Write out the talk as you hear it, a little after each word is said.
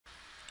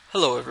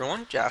Hello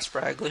everyone,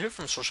 Jasper Agler here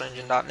from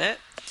SocialEngine.net,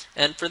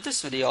 and for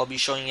this video I'll be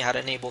showing you how to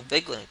enable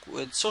Viglink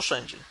with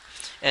SocialEngine.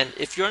 And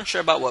if you're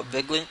unsure about what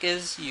Viglink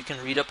is, you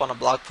can read up on a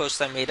blog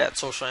post I made at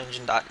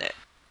SocialEngine.net.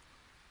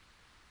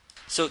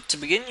 So to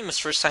begin, you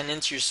must first sign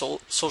into your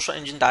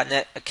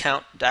SocialEngine.net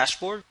account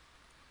dashboard,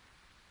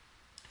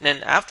 and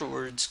then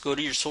afterwards go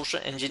to your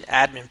SocialEngine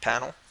admin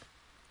panel,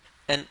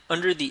 and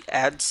under the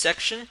Ads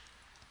section,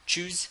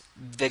 choose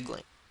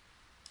Viglink.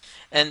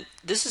 And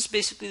this is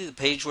basically the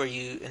page where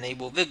you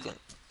enable Viglink.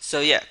 So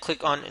yeah,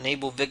 click on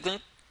Enable Viglink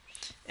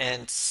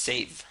and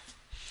save.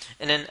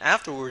 And then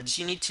afterwards,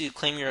 you need to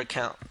claim your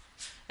account.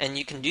 And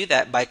you can do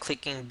that by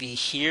clicking the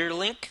Here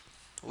link,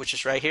 which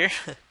is right here.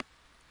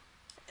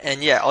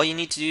 And yeah, all you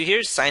need to do here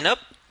is sign up.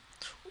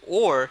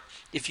 Or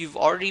if you've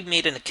already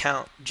made an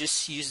account,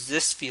 just use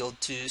this field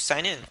to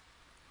sign in.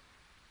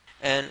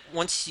 And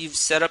once you've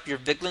set up your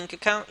Viglink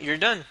account, you're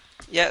done.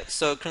 Yeah,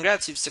 so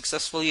congrats, you've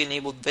successfully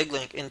enabled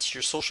Viglink into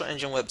your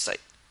SocialEngine website.